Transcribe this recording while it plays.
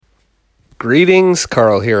Greetings,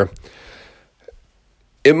 Carl here.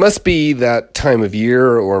 It must be that time of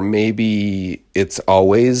year, or maybe it's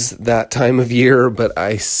always that time of year, but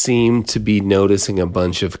I seem to be noticing a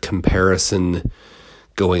bunch of comparison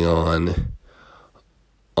going on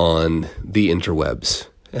the interwebs.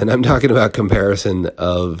 And I'm talking about comparison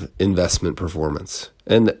of investment performance.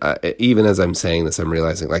 And even as I'm saying this, I'm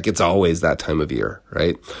realizing like it's always that time of year,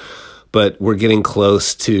 right? But we're getting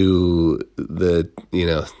close to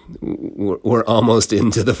we're almost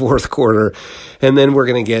into the fourth quarter. And then we're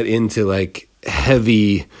going to get into like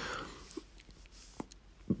heavy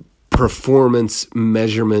performance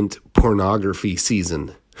measurement pornography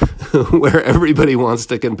season where everybody wants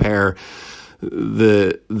to compare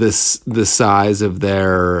the size of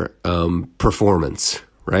their performance,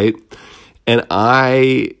 right? And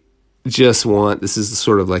I just want, this is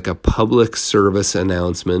sort of like a public service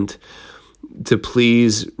announcement to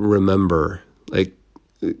please remember, like,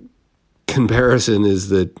 comparison is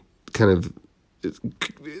the kind of,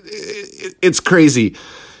 it's crazy.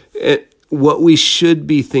 What we should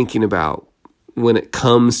be thinking about when it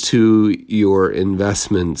comes to your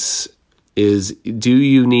investments is, do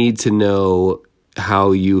you need to know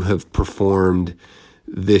how you have performed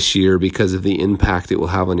this year because of the impact it will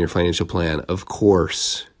have on your financial plan? Of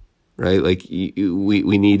course. Right? Like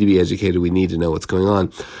we need to be educated. We need to know what's going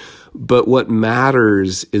on. But what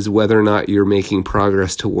matters is whether or not you're making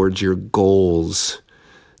progress towards your goals,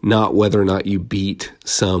 not whether or not you beat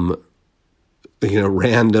some,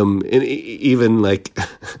 random, even like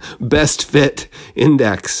best fit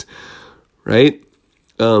index, right?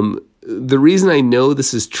 The reason I know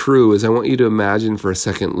this is true is I want you to imagine for a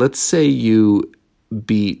second, let's say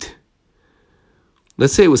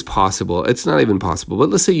it was possible. It's not even possible, but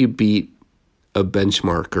let's say you beat a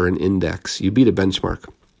benchmark or an index. You beat a benchmark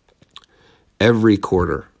every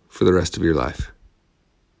quarter for the rest of your life.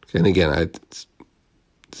 And again, it's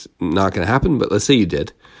not going to happen, but let's say you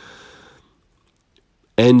did.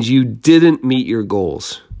 And you didn't meet your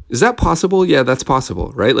goals. Is that possible? Yeah, that's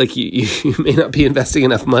possible, right? Like you may not be investing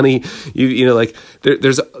enough money.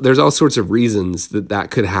 There's all sorts of reasons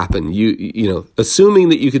that could happen. Assuming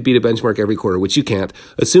that you could beat a benchmark every quarter, which you can't,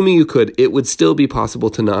 assuming you could, it would still be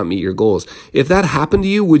possible to not meet your goals. If that happened to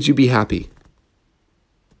you, would you be happy?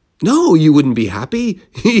 No, you wouldn't be happy.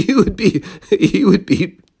 You would be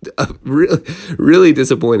really, really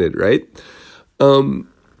disappointed, right?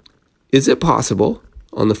 Is it possible?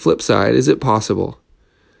 On the flip side, is it possible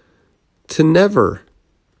to never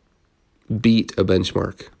beat a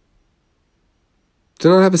benchmark? To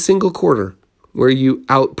not have a single quarter where you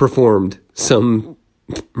outperformed some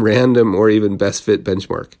random or even best fit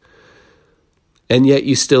benchmark, and yet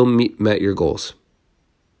you still met your goals?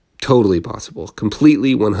 Totally possible.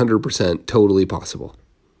 Completely 100% totally possible.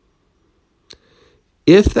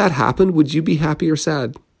 If that happened, would you be happy or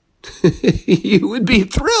sad? You would be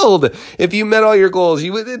thrilled if you met all your goals.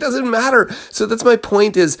 It doesn't matter. So that's my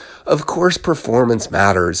point is, of course, performance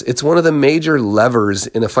matters. It's one of the major levers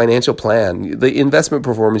in a financial plan. The investment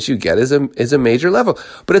performance you get is a major level,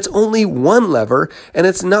 but it's only one lever, and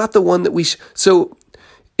it's not the one that so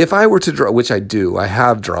if I were to draw, which I do, I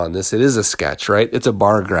have drawn this, it is a sketch, right? It's a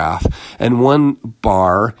bar graph, and one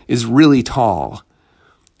bar is really tall.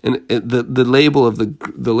 And the label of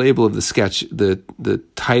the sketch, the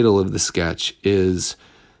title of the sketch is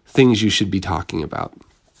things you should be talking about.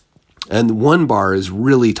 And one bar is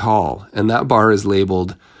really tall, and that bar is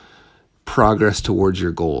labeled progress towards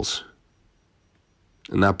your goals.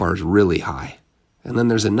 And that bar is really high. And then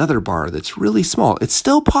there's another bar that's really small. It's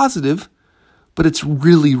still positive, but it's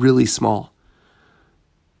really, really small.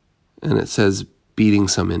 And it says beating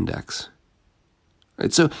some index.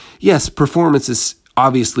 Right? So yes, performance is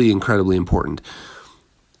obviously incredibly important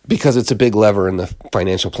because it's a big lever in the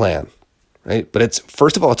financial plan, right? But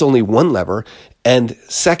first of all, it's only one lever. And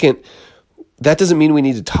second, that doesn't mean we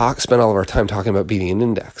need to spend all of our time talking about beating an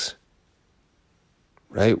index,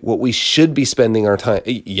 right? What we should be spending our time,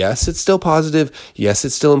 yes, it's still positive. Yes,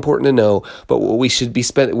 it's still important to know, but what we should be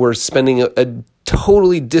we're spending a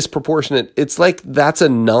totally disproportionate. It's like that's a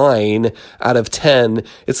 9 out of 10.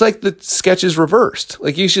 It's like the sketch is reversed.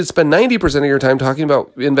 Like you should spend 90% of your time talking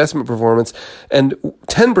about investment performance and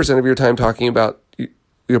 10% of your time talking about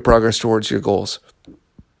your progress towards your goals.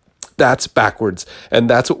 That's backwards. And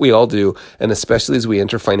that's what we all do. And especially as we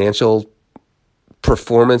enter financial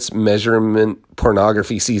performance measurement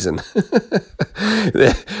pornography season,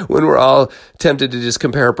 when we're all tempted to just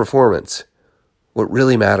compare performance. What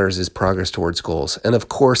really matters is progress towards goals. And of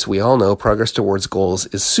course, we all know progress towards goals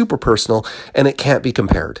is super personal and it can't be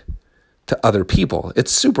compared to other people.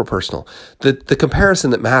 It's super personal. The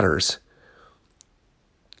comparison that matters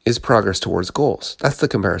is progress towards goals. That's the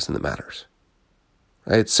comparison that matters.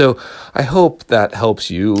 Right? So I hope that helps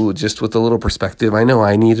you just with a little perspective. I know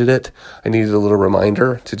I needed it. I needed a little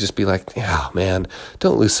reminder to just be like, yeah, man,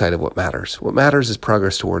 don't lose sight of what matters. What matters is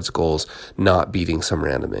progress towards goals, not beating some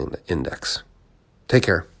random index. Take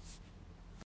care.